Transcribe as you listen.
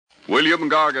William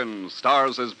Gargan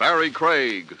stars as Barrie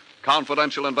Craig,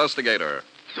 confidential investigator.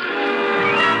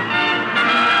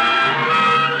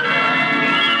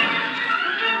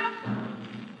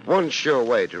 One sure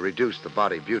way to reduce the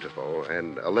body beautiful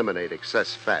and eliminate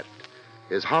excess fat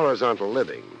is horizontal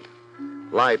living.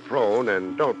 Lie prone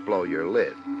and don't blow your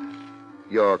lid.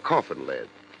 Your coffin lid,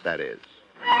 that is.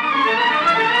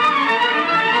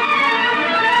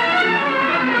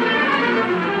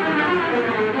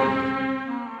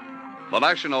 The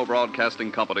National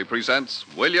Broadcasting Company presents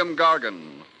William Gargan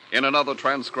in another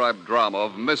transcribed drama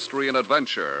of mystery and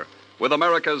adventure with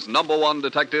America's #1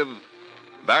 detective,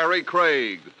 Barrie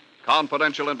Craig,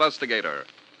 confidential investigator.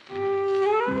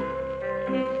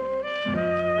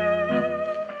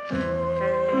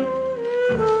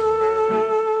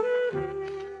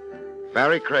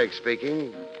 Barrie Craig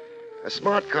speaking. A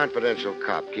smart confidential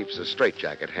cop keeps a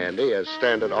straitjacket handy as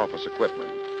standard office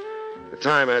equipment. The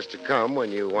time has to come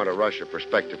when you want to rush a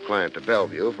prospective client to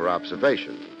Bellevue for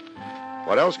observation.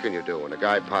 What else can you do when a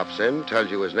guy pops in,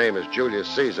 tells you his name is Julius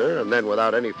Caesar, and then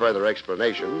without any further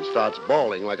explanation starts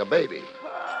bawling like a baby?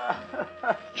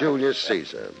 Julius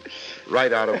Caesar,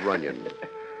 right out of Runyon.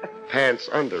 Pants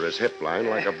under his hip line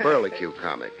like a Burlicue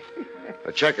comic.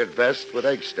 A checkered vest with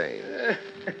egg stains.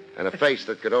 And a face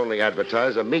that could only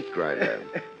advertise a meat grinder.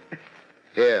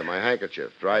 Here, my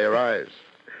handkerchief. Dry your eyes.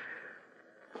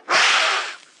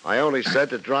 I only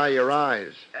said to dry your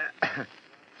eyes.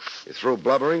 You through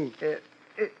blubbering?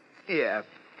 Yeah.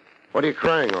 What are you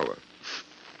crying over?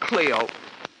 Cleo,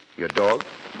 Your dog?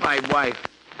 my wife.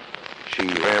 She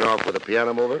ran off with a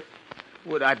piano mover?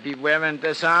 Would I be wearing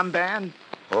this armband?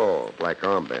 Oh, black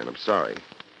armband. I'm sorry.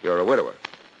 You're a widower.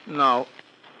 No.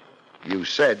 You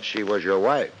said she was your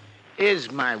wife.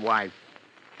 Is my wife.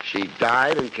 She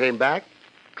died and came back?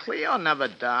 Cleo never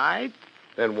died.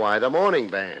 Then why the mourning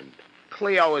band?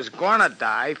 Cleo is gonna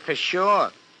die for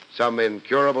sure. Some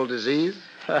incurable disease?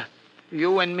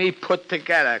 You and me put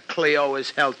together, Cleo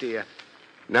is healthier.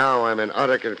 Now I'm in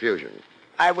utter confusion.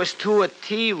 I was to a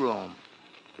tea room.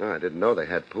 Oh, I didn't know they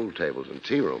had pool tables and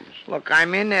tea rooms. Look,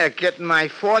 I'm in there getting my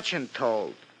fortune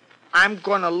told. I'm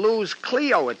gonna lose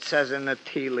Cleo, it says in the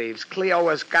tea leaves. Cleo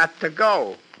has got to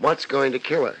go. What's going to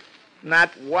kill her? Not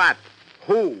what.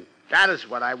 Who? That is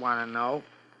what I want to know.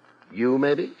 You,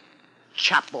 maybe?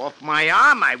 Chop off my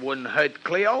arm, I wouldn't hurt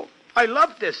Cleo. I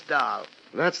love this doll.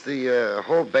 That's the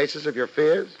whole basis of your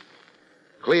fears?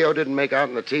 Cleo didn't make out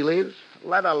in the tea leaves?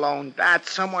 Let alone that,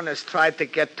 someone has tried to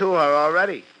get to her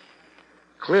already.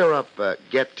 Clear up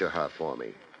get to her for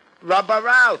me. Rub her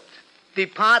out.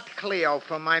 Depart, Cleo,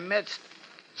 from my midst.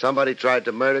 Somebody tried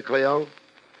to murder Cleo?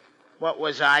 What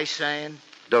was I saying?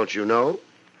 Don't you know?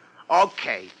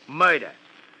 Okay, murder.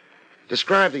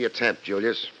 Describe the attempt,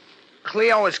 Julius.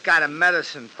 Cleo has got a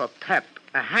medicine for pep.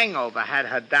 A hangover had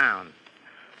her down.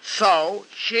 So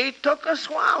she took a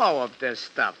swallow of this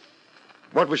stuff.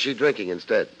 What was she drinking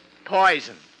instead?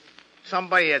 Poison.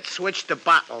 Somebody had switched the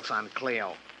bottles on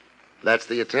Cleo. That's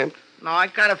the attempt? No, I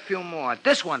got a few more.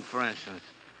 This one, for instance.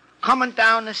 Coming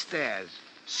down the stairs.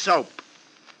 Soap.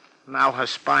 Now her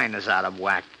spine is out of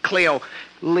whack. Cleo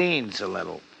leans a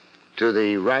little. To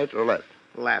the right or left?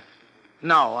 Left.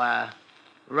 No,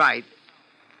 right.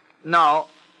 No.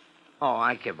 Oh,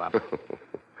 I give up.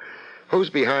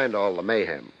 Who's behind all the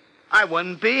mayhem? I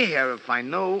wouldn't be here if I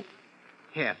knew.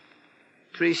 Here.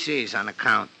 3 C's on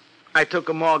account. I took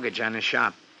a mortgage on a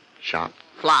shop. Shop?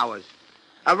 Flowers.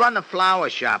 I run a flower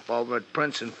shop over at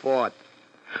Prince and Fort.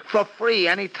 For free,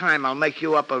 anytime I'll make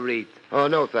you up a wreath. Oh,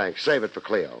 no, thanks. Save it for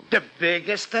Cleo. The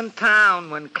biggest in town.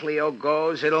 When Cleo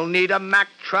goes, it'll need a Mack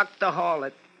truck to haul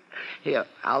it. Here,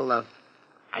 I'll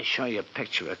show you a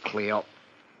picture of Cleo.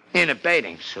 In a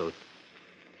bathing suit.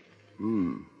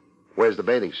 Where's the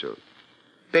bathing suit?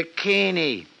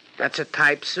 Bikini. That's a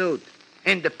type suit.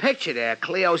 In the picture there,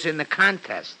 Cleo's in the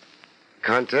contest.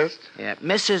 Contest? Yeah,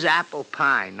 Mrs. Apple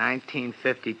Pie,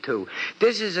 1952.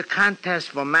 This is a contest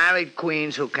for married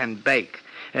queens who can bake.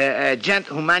 A gent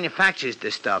who manufactures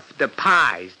the stuff, the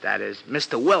pies, that is,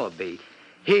 Mr. Willoughby.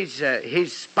 He's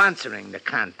sponsoring the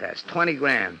contest. 20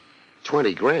 grand.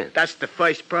 20 grand? That's the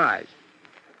first prize.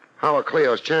 How are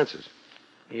Cleo's chances?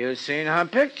 You've seen her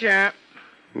picture.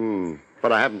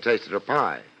 But I haven't tasted her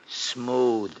pie.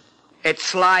 Smooth. It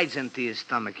slides into your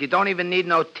stomach. You don't even need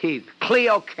no teeth.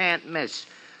 Cleo can't miss.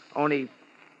 Only,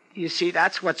 you see,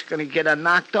 that's what's going to get her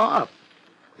knocked off.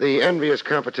 The envious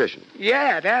competition.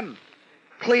 Yeah, them.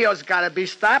 Cleo's got to be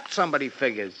stopped, somebody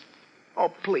figures. Oh,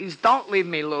 please, don't leave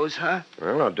me lose her.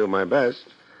 Well, I'll do my best.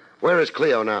 Where is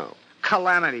Cleo now?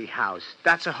 Calamity House.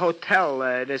 That's a hotel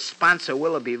this sponsor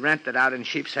Willoughby rented out in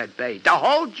Sheepshead Bay. The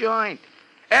whole joint.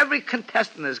 Every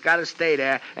contestant has got to stay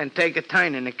there and take a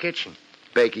turn in the kitchen.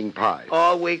 Baking pies.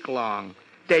 All week long.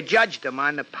 They judge them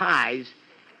on the pies,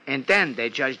 and then they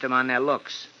judge them on their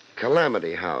looks.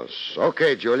 Calamity House.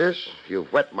 Okay, Julius,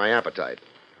 you've whet my appetite.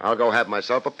 I'll go have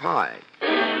myself a pie.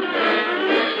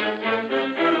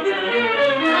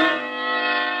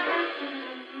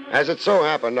 As it so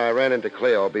happened, I ran into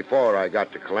Cleo before I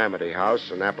got to Calamity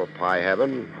House and Apple Pie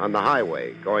Heaven on the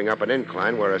highway, going up an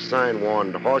incline where a sign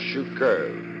warned Horseshoe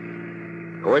Curve.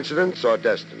 Coincidence or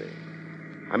destiny?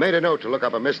 I made a note to look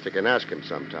up a mystic and ask him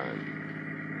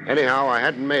sometime. Anyhow, I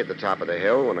hadn't made the top of the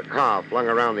hill when a car flung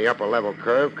around the upper level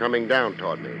curve coming down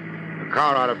toward me. A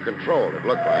car out of control, it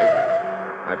looked like.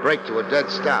 I braked to a dead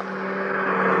stop.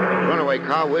 The runaway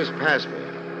car whizzed past me.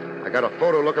 I got a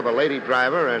photo look of a lady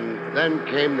driver, and then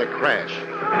came the crash.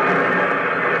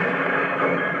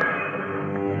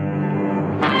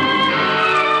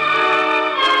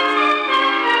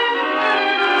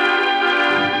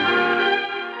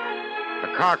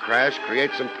 A car crash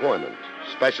creates employment.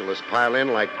 Specialists pile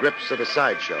in like grips at a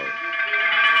sideshow.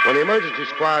 When the emergency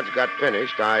squads got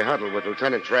finished, I huddled with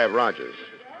Lieutenant Trav Rogers.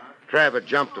 Trav had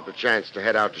jumped at the chance to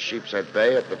head out to Sheepshead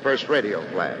Bay at the first radio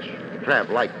flash. Trav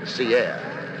liked the sea air.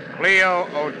 Cleo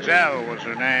Odell was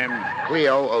her name.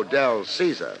 Cleo Odell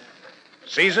Caesar.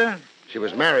 Caesar? She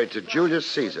was married to Julius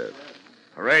Caesar.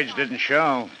 Her age didn't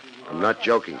show. I'm not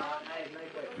joking.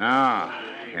 No,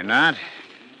 you're not?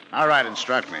 All right,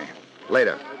 instruct me.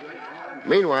 Later.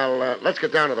 Meanwhile, let's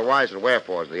get down to the whys and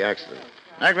wherefores of the accident.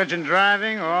 Negligent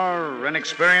driving or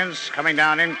inexperience coming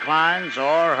down inclines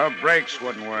or her brakes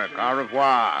wouldn't work. Au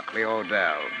revoir, Cleo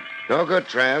Odell. No good,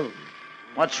 Trav.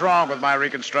 What's wrong with my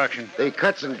reconstruction? The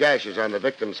cuts and gashes on the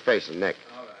victim's face and neck.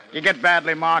 You get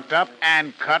badly marked up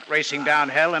and cut racing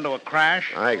downhill into a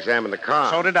crash? I examined the car.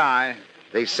 So did I.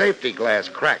 The safety glass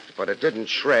cracked, but it didn't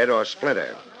shred or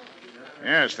splinter.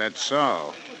 Yes, that's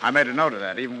so. I made a note of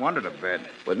that, even wondered a bit.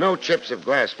 With no chips of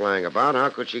glass flying about, how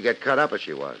could she get cut up as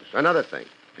she was? Another thing.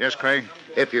 Yes, Craig?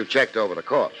 If you checked over the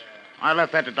corpse. I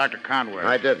left that to Dr. Conway.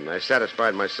 I didn't. I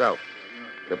satisfied myself.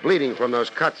 The bleeding from those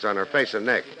cuts on her face and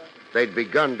neck, they'd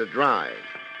begun to dry.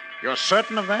 You're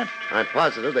certain of that? I'm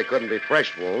positive they couldn't be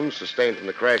fresh wounds sustained from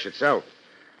the crash itself.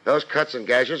 Those cuts and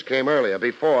gashes came earlier,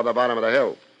 before the bottom of the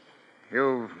hill.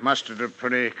 You've mustered a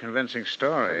pretty convincing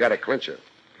story. I've got a clincher.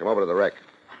 Come over to the wreck.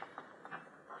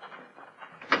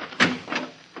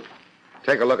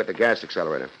 Take a look at the gas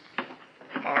accelerator.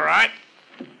 All right.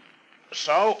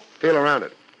 So? Feel around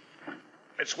it.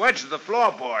 It's wedged to the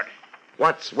floorboard.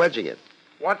 What's wedging it?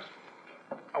 What?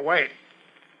 Oh, wait.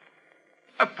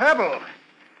 A pebble.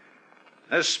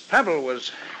 This pebble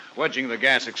was wedging the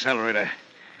gas accelerator.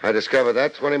 I discovered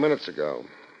that 20 minutes ago.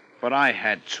 But I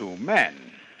had two men,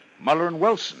 Muller and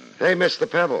Wilson. They missed the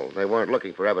pebble. They weren't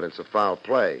looking for evidence of foul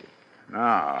play.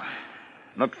 No.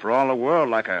 Looked for all the world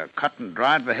like a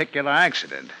cut-and-dried vehicular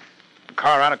accident. The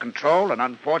car out of control, an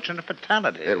unfortunate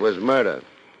fatality. It was murder.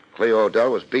 Cleo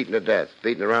Odell was beaten to death,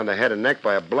 beaten around the head and neck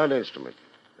by a blunt instrument.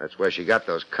 That's where she got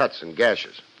those cuts and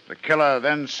gashes. The killer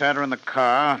then sat her in the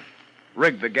car,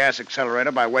 rigged the gas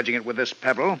accelerator by wedging it with this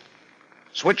pebble,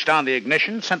 switched on the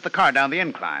ignition, sent the car down the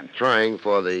incline. Trying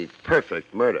for the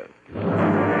perfect murder.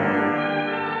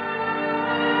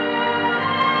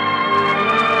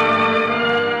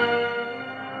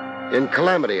 In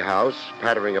Calamity House,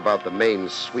 pattering about the main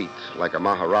suite like a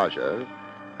Maharaja,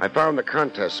 I found the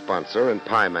contest sponsor and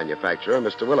pie manufacturer,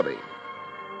 Mr. Willoughby.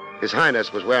 His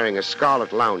Highness was wearing a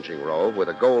scarlet lounging robe with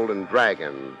a golden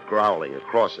dragon growling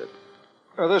across it.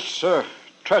 This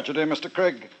tragedy, Mr.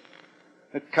 Craig,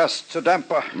 it casts a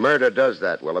damper. Murder does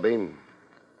that, Willoughby.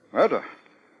 Murder?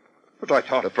 But I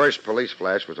thought... The first police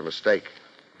flash was a mistake.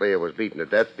 Clea was beaten to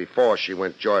death before she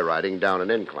went joyriding down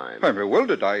an incline. I'm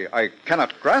bewildered. I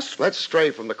cannot grasp. Let's stray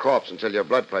from the corpse until your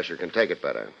blood pressure can take it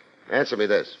better. Answer me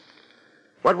this.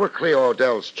 What were Cleo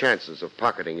Odell's chances of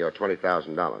pocketing your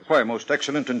 $20,000? Why, most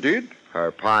excellent indeed.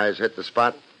 Her pies hit the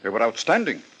spot? They were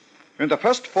outstanding. In the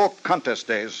first 4 contest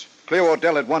days, Cleo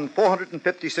Odell had won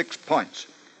 456 points.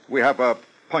 We have a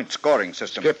point scoring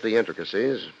system. Skip the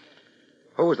intricacies.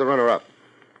 Who was the runner-up?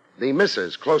 The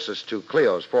missus closest to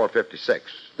Cleo's 456.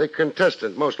 The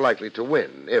contestant most likely to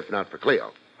win, if not for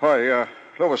Cleo. Why,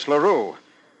 Lois LaRue.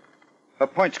 Her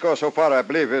point score so far, I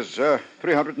believe, is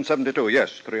 372.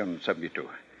 Yes, 372.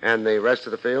 And the rest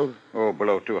of the field? Oh,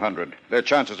 below 200. Their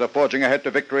chances of forging ahead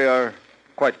to victory are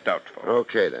quite doubtful.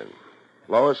 Okay, then.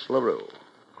 Lois LaRue.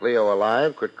 Cleo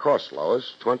alive could cost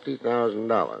Lois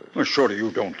 $20,000. Well, surely you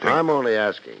don't think... I'm only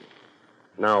asking.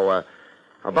 Now,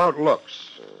 about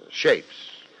looks, shapes.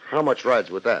 How much rides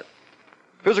with that?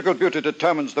 Physical beauty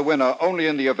determines the winner only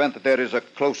in the event that there is a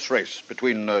close race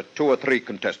between 2 or 3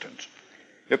 contestants.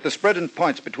 If the spread in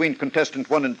points between contestant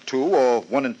 1 and 2 or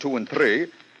 1 and 2 and 3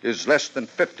 is less than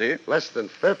 50... Less than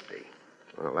 50?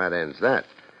 Well, that ends that.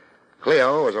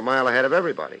 Cleo was a mile ahead of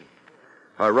everybody.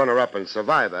 Her runner-up and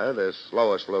survivor, this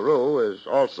Lois LaRue, is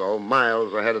also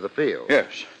miles ahead of the field.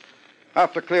 Yes.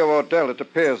 After Cleo Odell, it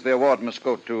appears the award must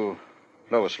go to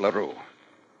Lois LaRue.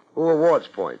 Who awards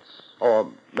points?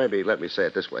 Or maybe let me say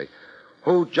it this way.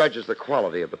 Who judges the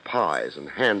quality of the pies and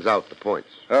hands out the points?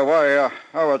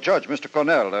 Our judge, Mr.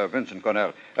 Cornell, Vincent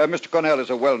Cornell. Mr. Cornell is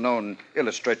a well-known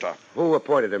illustrator. Who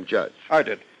appointed him judge? I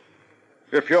did.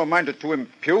 If you're minded to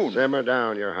impugn... Simmer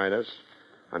down, Your Highness.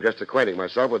 I'm just acquainting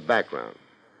myself with background.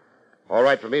 All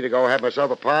right for me to go have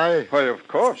myself a pie? Why, of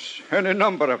course. Any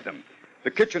number of them.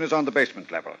 The kitchen is on the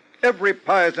basement level. Every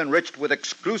pie is enriched with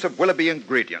exclusive Willoughby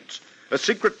ingredients. A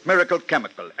secret miracle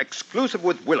chemical, exclusive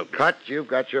with Willoughby. Cut, you've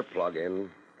got your plug in.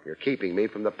 You're keeping me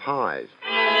from the pies.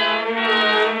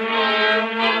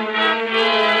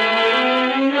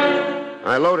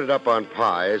 I loaded up on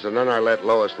pies, and then I let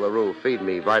Lois LaRue feed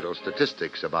me vital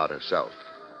statistics about herself.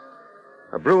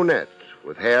 A brunette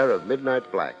with hair of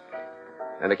midnight black,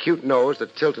 and a cute nose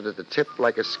that tilted at the tip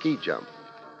like a ski jump.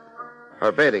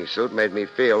 Her bathing suit made me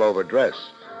feel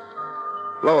overdressed.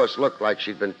 Lois looked like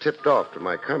she'd been tipped off to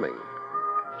my coming.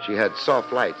 She had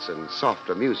soft lights and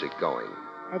softer music going.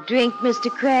 A drink, Mr.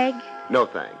 Craig? No,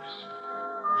 thanks.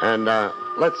 And,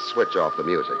 let's switch off the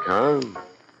music, huh?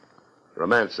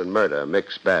 Romance and murder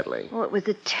mix badly. Oh, it was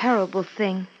a terrible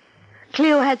thing.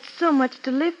 Cleo had so much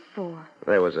to live for.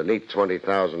 There was a neat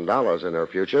 $20,000 in her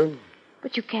future.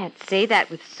 But you can't say that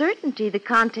with certainty. The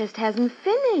contest hasn't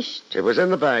finished. It was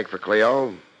in the bag for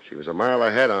Cleo. She was a mile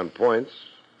ahead on points.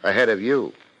 Ahead of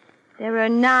you. There are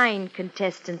 9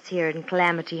 contestants here in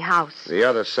Calamity House. The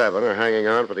other 7 are hanging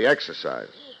on for the exercise.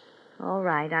 All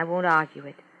right, I won't argue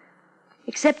it.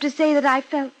 Except to say that I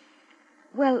felt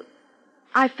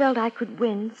I could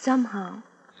win somehow.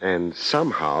 And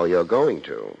somehow you're going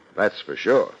to. That's for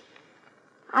sure.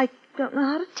 I don't know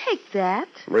how to take that.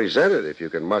 Resent it if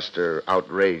you can muster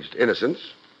outraged innocence.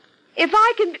 If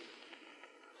I can...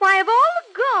 Why, of all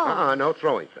the gone... No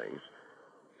throwing things.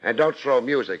 And don't throw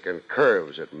music and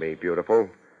curves at me, beautiful.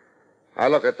 I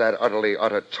look at that utterly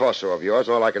utter torso of yours,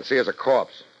 and all I can see is a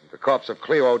corpse. The corpse of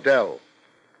Cleo Odell.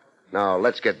 Now,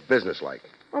 let's get businesslike.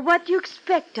 Well, what do you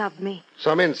expect of me?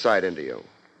 Some insight into you.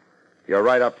 You're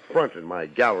right up front in my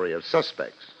gallery of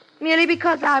suspects. Merely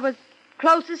because I was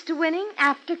closest to winning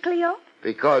after Cleo?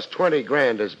 Because 20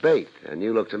 grand is bait, and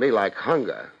you look to me like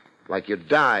hunger. Like you'd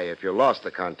die if you lost the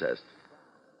contest.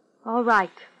 All right.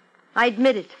 I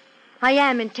admit it. I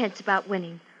am intense about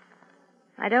winning.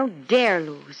 I don't dare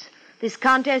lose. This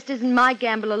contest isn't my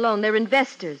gamble alone. They're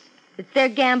investors. It's their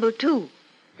gamble, too.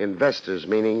 Investors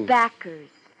meaning? Backers.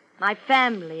 My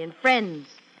family and friends.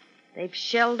 They've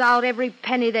shelled out every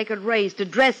penny they could raise to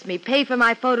dress me, pay for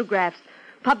my photographs,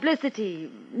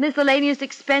 publicity, miscellaneous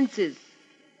expenses.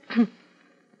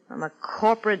 I'm a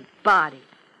corporate body.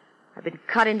 I've been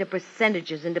cut into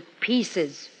percentages, into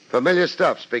pieces. Familiar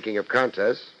stuff, speaking of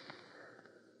contests.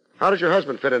 How does your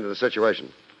husband fit into the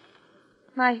situation?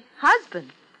 My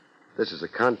husband? This is a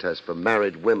contest for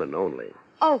married women only.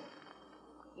 Oh,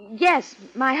 yes,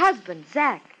 my husband,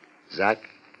 Zach. Zach?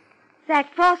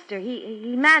 Zach Foster.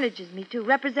 He manages me, too,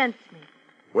 represents me.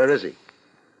 Where is he?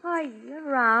 Why,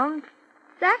 around.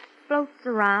 Zach floats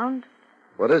around.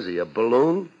 What is he, a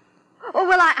balloon? Oh,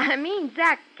 well, I mean,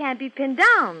 Zach can't be pinned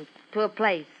down to a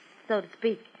place, so to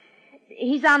speak.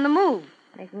 He's on the move,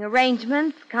 making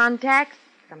arrangements, contacts.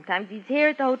 Sometimes he's here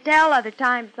at the hotel, other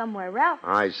times somewhere else.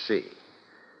 I see.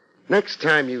 Next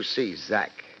time you see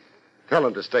Zach, tell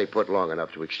him to stay put long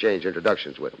enough to exchange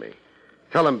introductions with me.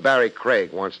 Tell him Barrie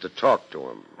Craig wants to talk to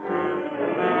him.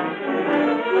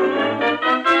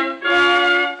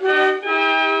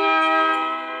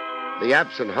 The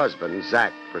absent husband,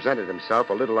 Zach, presented himself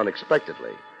a little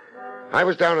unexpectedly. I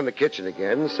was down in the kitchen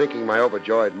again, sinking my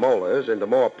overjoyed molars into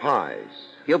more pies.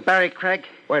 You Barrie Craig?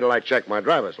 Wait till I check my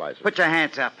driver's license. Put your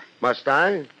hands up. Must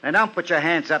I? And don't put your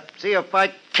hands up. See if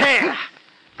I can.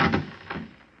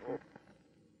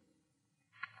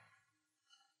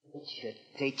 Should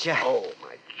teach you. Oh,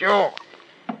 my jaw.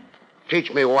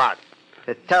 Teach me what?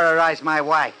 To terrorize my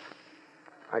wife.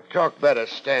 I talk better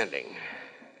standing.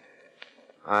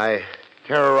 I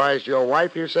terrorized your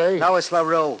wife, you say? Lois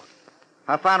LaRue.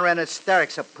 I found her in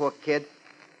hysterics, a poor kid.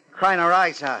 Crying her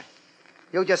eyes out.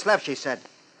 You just left, she said.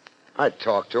 I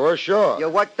talked to her, sure. You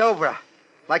worked over her,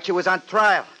 like she was on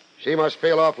trial. She must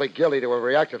feel awfully guilty to have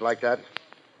reacted like that.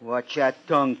 Watch that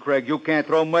tongue, Craig. You can't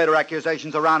throw murder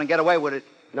accusations around and get away with it.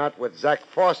 Not with Zach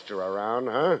Foster around,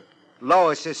 huh?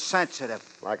 Lois is sensitive.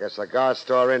 Like a cigar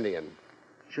store Indian.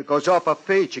 She goes off her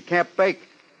feed. She can't bake.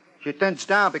 She thins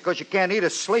down because she can't eat or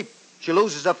sleep. She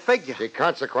loses her figure. She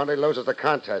consequently loses the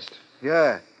contest.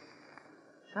 Yeah.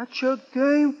 Is that your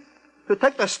game? To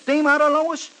take the steam out of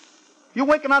Lois? You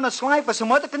working on the slide for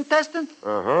some other contestant?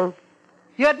 Uh-huh.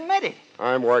 You admit it.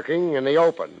 I'm working in the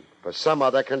open for some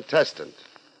other contestant.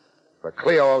 For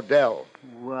Cleo Odell.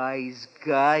 Wise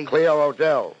guy. Cleo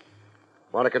Odell.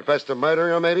 Want to confess to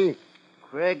murdering her, maybe?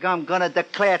 Craig, I'm gonna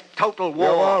declare total war.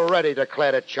 You already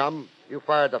declared it, chum. You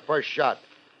fired the first shot.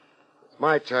 It's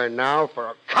my turn now for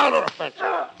a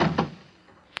counteroffensive.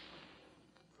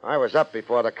 I was up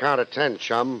before the count of 10,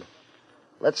 chum.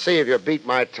 Let's see if you beat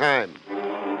my time.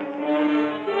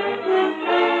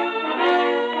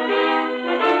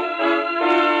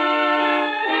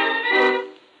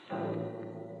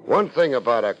 One thing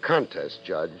about a contest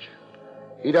judge,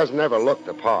 he doesn't ever look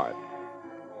the part.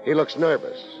 He looks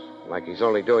nervous, like he's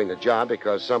only doing the job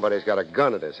because somebody's got a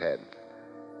gun at his head.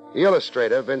 The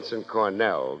illustrator, Vincent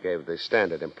Cornell, gave the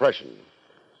standard impression.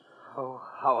 Oh,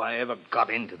 how I ever got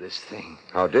into this thing.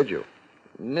 How did you?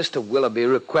 Mr. Willoughby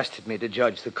requested me to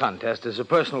judge the contest as a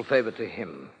personal favor to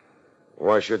him.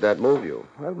 Why should that move you?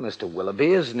 Well, Mr.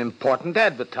 Willoughby is an important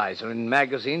advertiser in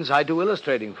magazines I do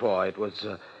illustrating for. It was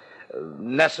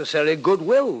necessary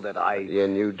goodwill that I...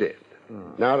 And you did.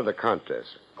 Now to the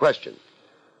contest. Question.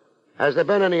 Has there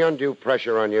been any undue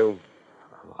pressure on you?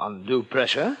 Undue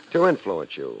pressure? To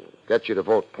influence you, get you to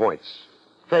vote points.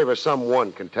 Favor some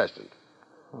one contestant.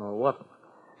 Well, what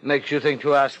makes you think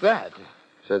to ask that?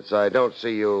 Since I don't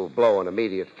see you blow an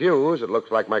immediate fuse, it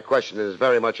looks like my question is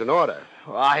very much in order.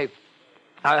 I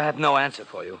have no answer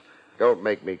for you. Don't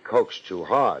make me coax too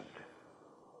hard.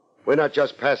 We're not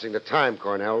just passing the time,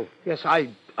 Cornell. Yes, I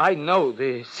know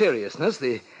the seriousness,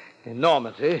 the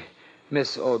enormity.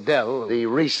 Miss Odell... The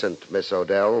recent Miss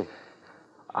Odell.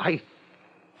 I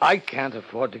can't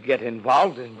afford to get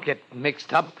involved and get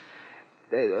mixed up.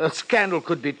 A scandal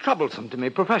could be troublesome to me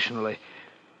professionally.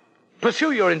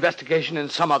 Pursue your investigation in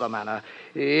some other manner.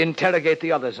 Interrogate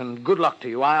the others, and good luck to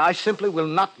you. I simply will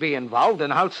not be involved,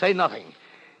 and I'll say nothing.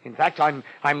 In fact, I'm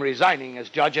resigning as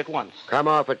judge at once. Come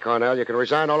off it, Cornell. You can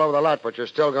resign all over the lot, but you're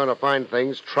still going to find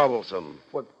things troublesome.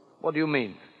 What do you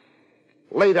mean?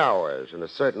 Late hours in a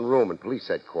certain room in police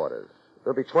headquarters.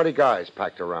 There'll be 20 guys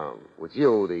packed around, with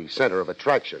you the center of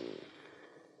attraction.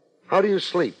 How do you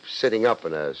sleep sitting up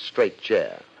in a straight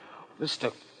chair?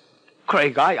 Mr.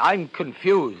 Craig, I'm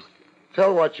confused.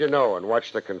 Tell what you know and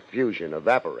watch the confusion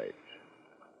evaporate.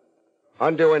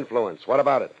 Undue influence. What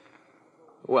about it?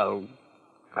 Well,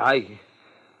 I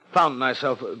found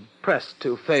myself pressed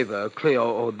to favor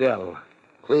Cleo Odell.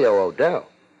 Cleo Odell?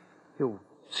 You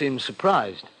seem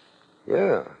surprised.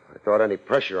 Yeah, I thought any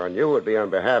pressure on you would be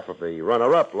on behalf of the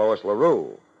runner-up, Lois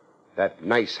LaRue. That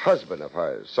nice husband of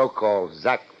hers, so-called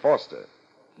Zach Foster.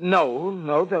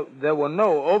 No, there were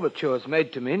no overtures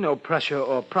made to me, no pressure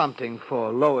or prompting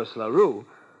for Lois LaRue,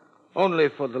 only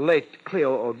for the late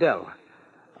Cleo Odell.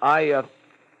 I,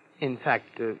 in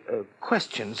fact,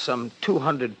 questioned some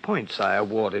 200 points I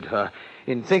awarded her.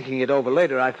 In thinking it over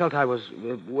later, I felt I was,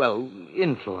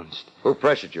 influenced. Who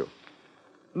pressured you?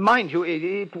 Mind you,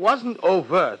 it wasn't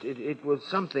overt. It was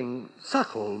something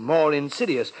subtle, more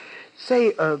insidious.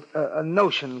 Say, a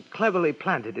notion cleverly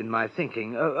planted in my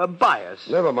thinking, a bias.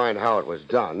 Never mind how it was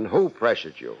done. Who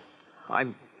pressured you?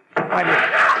 I'm...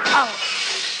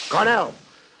 Cornell!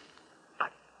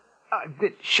 I've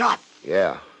been shot.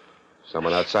 Yeah.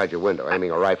 Someone outside your window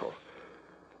aiming a rifle.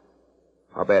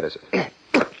 How bad is it?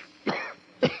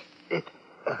 It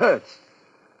hurts.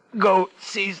 Go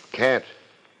seize... Can't.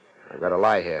 I've got to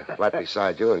lie here, flat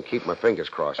beside you, and keep my fingers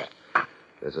crossed.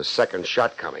 There's a second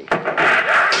shot coming.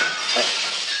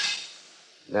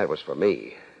 That was for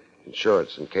me.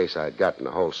 Insurance in case I'd gotten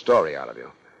the whole story out of you.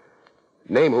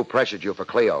 Name who pressured you for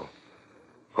Cleo.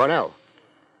 Cornell.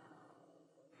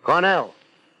 Cornell.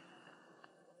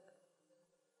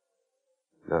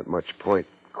 Not much point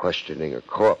questioning a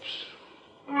corpse.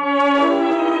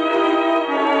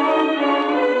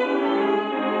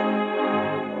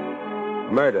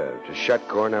 Murder to shut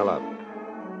Cornell up.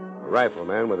 A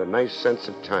rifleman with a nice sense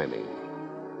of timing.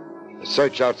 The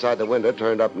search outside the window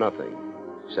turned up nothing,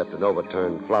 except an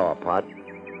overturned flower pot.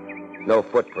 No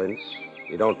footprints.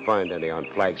 You don't find any on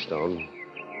flagstone.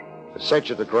 The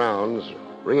search of the grounds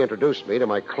reintroduced me to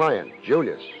my client,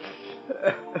 Julius.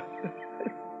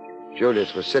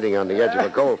 Julius was sitting on the edge of a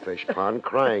goldfish pond,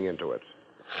 crying into it.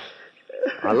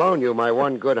 I loaned you my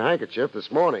one good handkerchief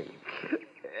this morning.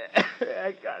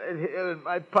 I got it here in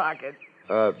my pocket.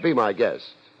 Be my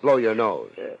guest. Blow your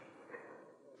nose.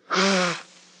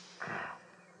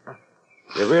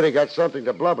 You really got something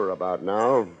to blubber about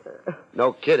now.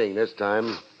 No kidding this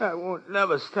time. I won't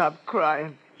never stop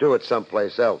crying. Do it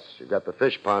someplace else. You've got the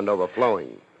fish pond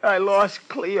overflowing. I lost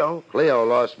Cleo. Cleo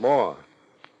lost more.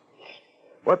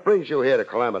 What brings you here to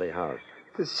Calamity House?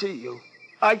 To see you.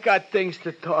 I got things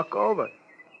to talk over.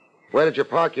 Where did you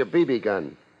park your BB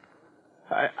gun?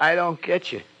 I don't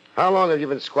get you. How long have you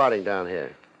been squatting down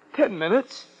here? 10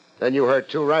 minutes? Then you heard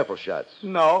 2 rifle shots.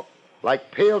 No.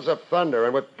 Like peals of thunder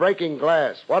and with breaking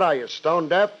glass. What are you, stone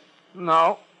deaf?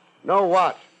 No. No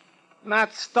what?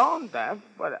 Not stone deaf,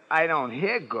 but I don't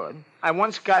hear good. I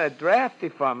once got a drafty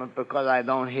from it because I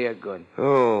don't hear good.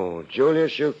 Oh,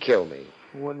 Julius, you kill me.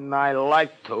 Wouldn't I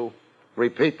like to?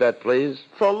 Repeat that, please.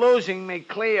 For losing me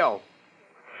Cleo.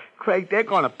 Craig, they're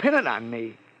going to pin it on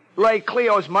me. Lay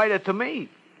Cleo's murder to me.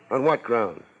 On what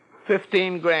ground?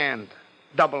 15 grand.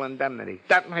 Double indemnity.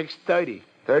 That makes 30.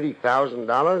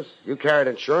 $30,000? You carried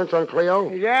insurance on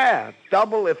Cleo? Yeah,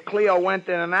 double if Cleo went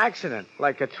in an accident,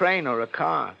 like a train or a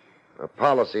car. A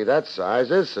policy that size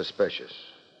is suspicious.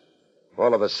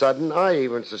 All of a sudden, I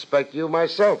even suspect you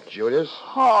myself, Julius.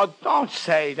 Oh, don't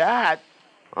say that.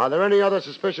 Are there any other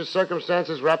suspicious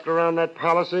circumstances wrapped around that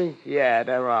policy? Yeah,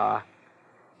 there are.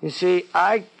 You see,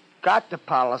 I got the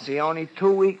policy only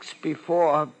 2 weeks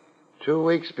before. 2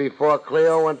 weeks before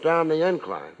Cleo went down the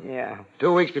incline? Yeah.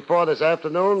 2 weeks before this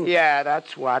afternoon? Yeah,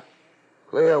 that's what.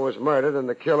 Cleo was murdered, and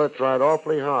the killer tried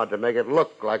awfully hard to make it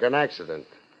look like an accident.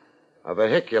 A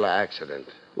vehicular accident.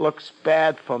 Looks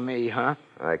bad for me, huh?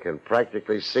 I can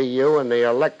practically see you in the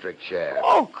electric chair.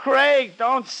 Oh, Craig,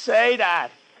 don't say that.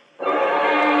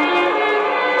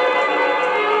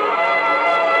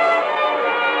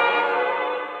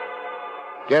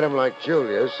 Get him like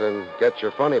Julius and get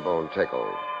your funny bone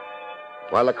tickled.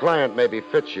 While the client maybe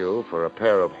fits you for a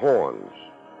pair of horns.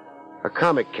 A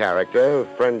comic character,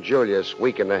 friend Julius,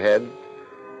 weak in the head.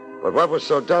 But what was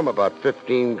so dumb about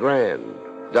 15 grand?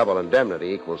 Double indemnity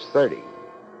equals 30.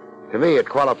 To me, it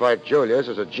qualified Julius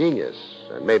as a genius,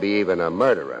 and maybe even a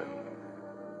murderer.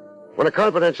 When a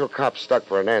confidential cop's stuck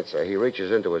for an answer, he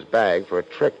reaches into his bag for a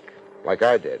trick, like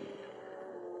I did.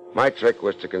 My trick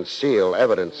was to conceal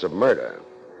evidence of murder.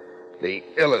 The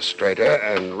illustrator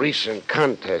and recent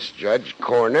contest judge,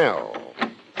 Cornell.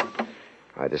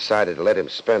 I decided to let him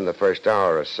spend the first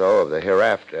hour or so of the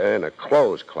hereafter in a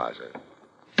clothes closet.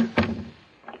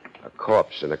 A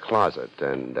corpse in a closet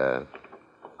and a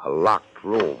locked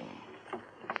room.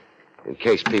 In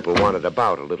case people wandered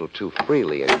about a little too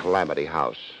freely in Calamity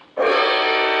House.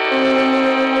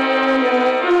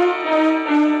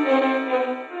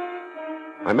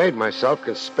 I made myself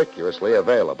conspicuously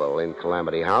available in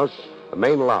Calamity House, the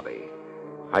main lobby.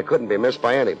 I couldn't be missed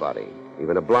by anybody.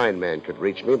 Even a blind man could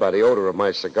reach me by the odor of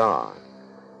my cigar.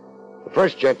 The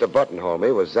first gent to buttonhole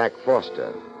me was Zach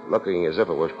Foster, looking as if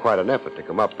it was quite an effort to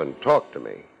come up and talk to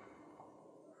me.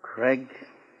 Craig?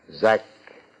 Zach.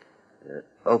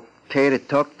 Okay to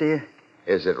talk to you?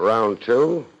 Is it round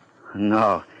 2?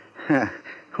 No.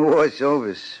 War's over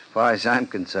as far as I'm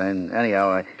concerned.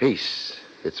 Anyhow, Peace.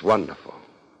 It's wonderful.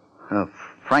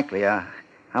 Frankly,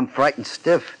 I'm frightened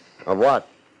stiff. Of what?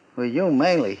 Well, you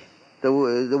mainly.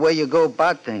 The way you go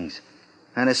about things.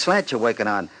 And the slant you're working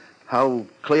on. How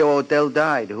Cleo Odell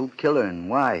died, who killed her, and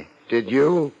why. Did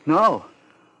you? No.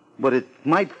 But it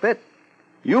might fit.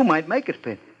 You might make it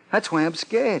fit. That's why I'm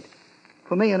scared.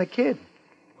 For me and a kid.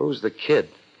 Who's the kid?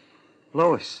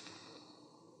 Lois.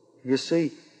 You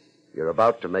see... You're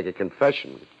about to make a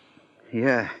confession.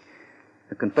 Yeah.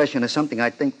 A confession is something I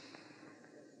think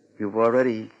you've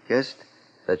already guessed.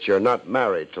 That you're not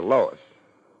married to Lois.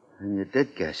 And you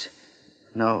did guess.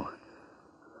 No.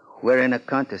 We're in a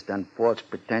contest on false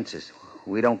pretenses.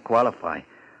 We don't qualify.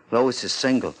 Lois is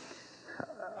single.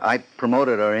 I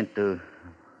promoted her into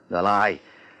the lie.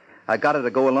 I got her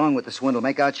to go along with the swindle,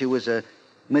 make out she was a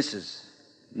Mrs.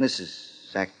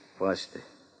 Zach Foster.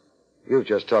 You've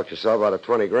just talked yourself out of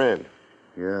 20 grand.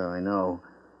 Yeah, I know.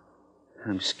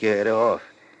 I'm scared off.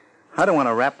 I don't want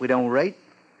a rap we don't rate.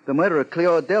 The murder of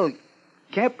Cleo Odell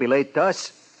can't be laid to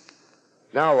us.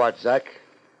 Now what, Zach?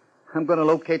 I'm going to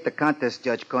locate the contest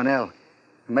judge, Cornell,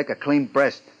 and make a clean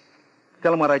breast.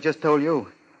 Tell him what I just told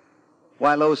you.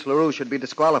 Why Lois LaRue should be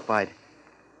disqualified.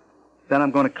 Then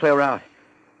I'm going to clear out.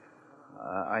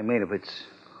 I mean, if it's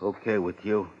okay with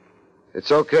you.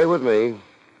 It's okay with me.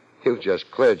 You've just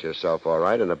cleared yourself, all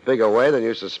right, in a bigger way than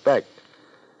you suspect.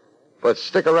 But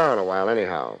stick around a while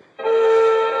anyhow.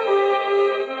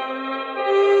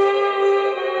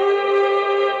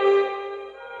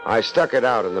 I stuck it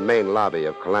out in the main lobby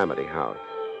of Calamity House,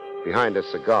 behind a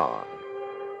cigar,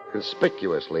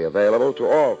 conspicuously available to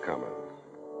all comers.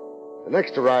 The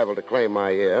next arrival to claim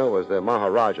my ear was the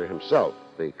Maharaja himself,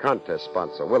 the contest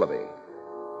sponsor, Willoughby.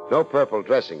 No purple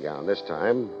dressing gown this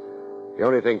time. The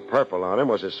only thing purple on him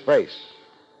was his face.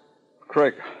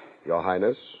 Craig, Your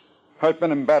Highness? I've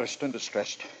been embarrassed and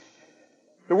distressed.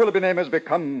 The Willoughby name has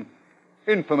become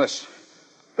infamous.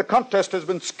 The contest has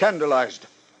been scandalized.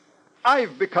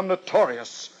 I've become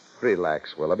notorious.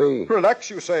 Relax, Willoughby. Relax,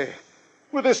 you say?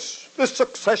 With this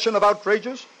succession of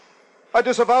outrages? I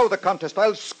disavow the contest.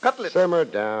 I'll scuttle it. Simmer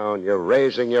down. You're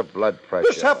raising your blood pressure.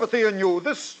 This apathy in you,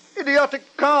 this idiotic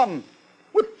calm,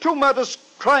 with 2 murders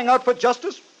crying out for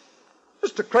justice?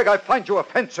 Mr. Craig, I find you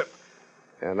offensive.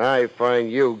 And I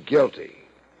find you guilty.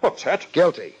 What's that?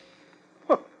 Guilty.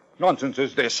 What nonsense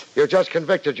is this? You just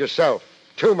convicted yourself.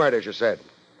 2 murders, you said.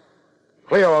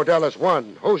 Cleo Odell is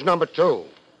 1. Who's number 2?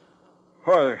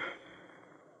 Why,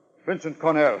 Vincent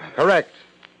Cornell. Correct.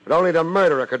 But only the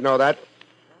murderer could know that.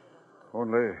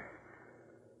 Only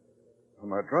a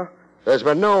murderer? There's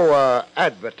been no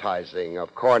advertising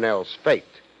of Cornell's fate.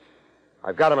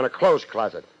 I've got him in a clothes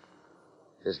closet.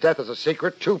 His death is a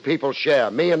secret 2 people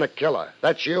share, me and the killer.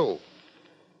 That's you.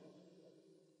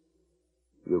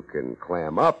 You can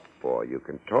clam up or you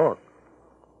can talk.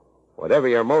 Whatever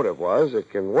your motive was, it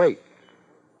can wait.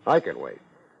 I can wait.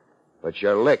 But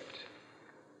you're licked.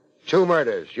 2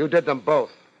 murders. You did them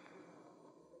both.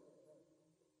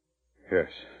 Yes.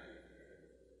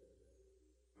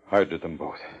 I did them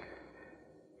both.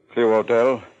 Cleo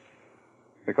Odell,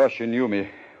 because she knew me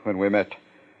when we met,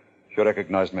 she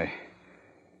recognized me.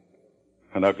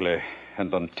 An ugly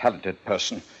and untalented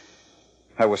person.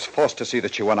 I was forced to see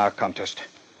that she won our contest.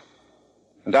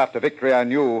 And after victory, I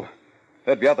knew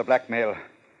there'd be other blackmail,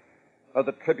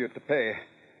 other tribute to pay.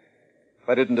 If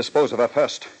I didn't dispose of her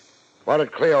first. What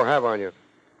did Cleo have on you?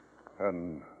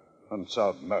 An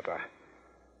unsolved murder.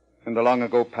 In the long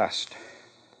ago past,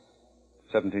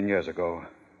 17 years ago,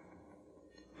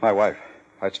 my wife,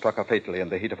 I'd struck her fatally in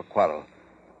the heat of a quarrel.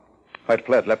 I'd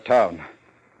fled, left town,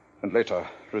 and later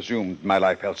resumed my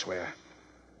life elsewhere.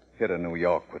 Here in New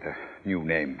York with a new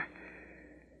name.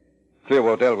 Cleo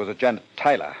Odell was a Janet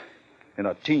Tyler, in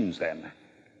her teens then.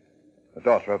 The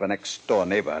daughter of a next-door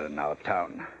neighbor in our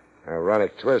town.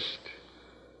 Ironic twist.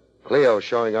 Cleo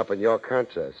showing up in your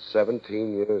contest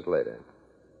 17 years later.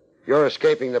 You're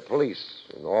escaping the police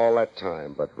in all that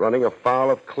time, but running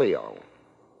afoul of Cleo.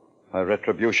 My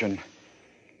retribution.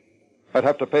 I'd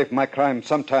have to pay for my crime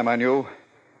sometime, I knew.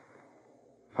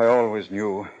 I always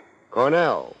knew.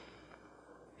 Cornell.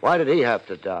 Why did he have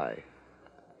to die?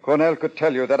 Cornell could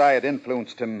tell you that I had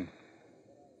influenced him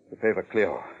to favor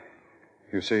Cleo.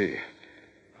 You see,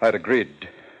 I'd agreed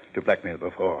to blackmail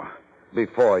before.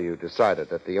 Before you decided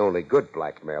that the only good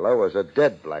blackmailer was a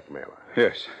dead blackmailer.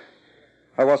 Yes.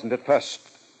 I wasn't at first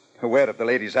aware of the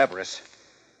lady's avarice.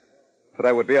 That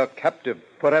I would be her captive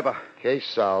forever. Case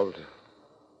solved.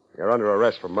 You're under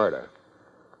arrest for murder.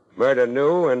 Murder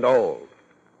new and old.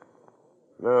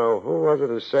 Now, who was it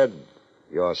who said,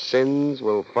 your sins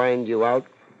will find you out?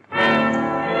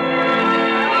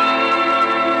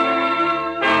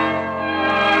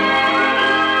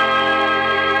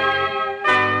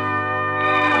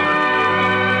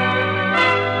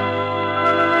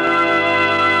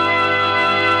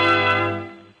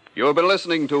 You have been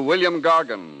listening to William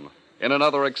Gargan in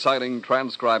another exciting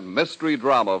transcribed mystery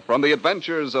drama from the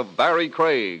adventures of Barrie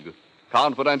Craig,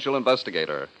 confidential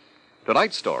investigator.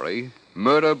 Tonight's story,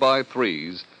 Murder by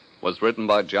Threes, was written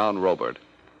by John Robert.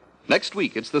 Next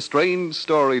week, it's the strange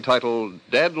story titled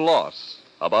Dead Loss,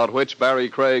 about which Barrie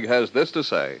Craig has this to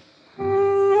say.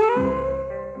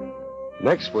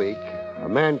 Next week, a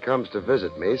man comes to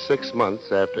visit me 6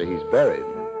 months after he's buried.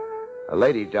 A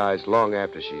lady dies long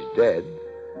after she's dead.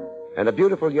 And a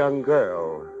beautiful young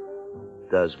girl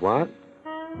does what?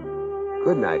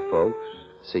 Good night, folks.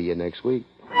 See you next week.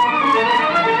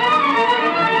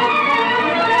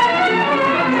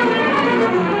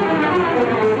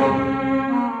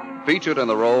 Featured in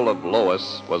the role of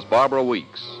Lois was Barbara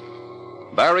Weeks.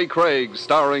 Barrie Craig,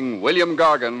 starring William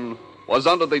Gargan, was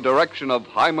under the direction of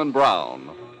Hyman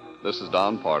Brown. This is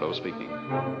Don Pardo speaking.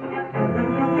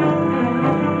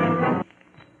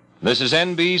 This is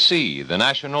NBC, the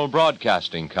National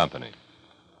Broadcasting Company.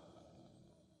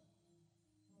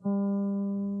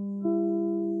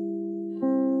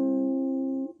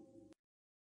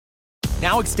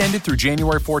 Now extended through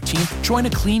January 14th, join a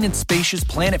clean and spacious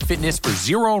Planet Fitness for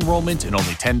zero enrollment and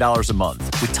only $10 a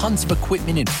month. With tons of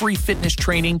equipment and free fitness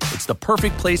training, it's the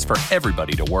perfect place for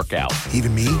everybody to work out.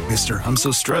 Even me, mister. I'm so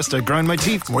stressed I grind my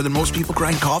teeth more than most people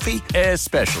grind coffee.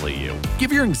 Especially you.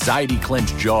 Give your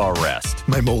anxiety-cleansed jaw a rest.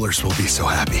 My molars will be so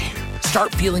happy.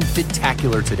 Start feeling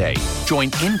fit-tacular today.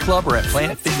 Join in club or at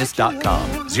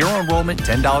planetfitness.com. Zero enrollment,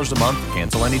 $10 a month,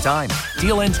 cancel anytime.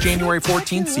 Deal ends January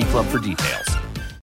 14th. See club for details.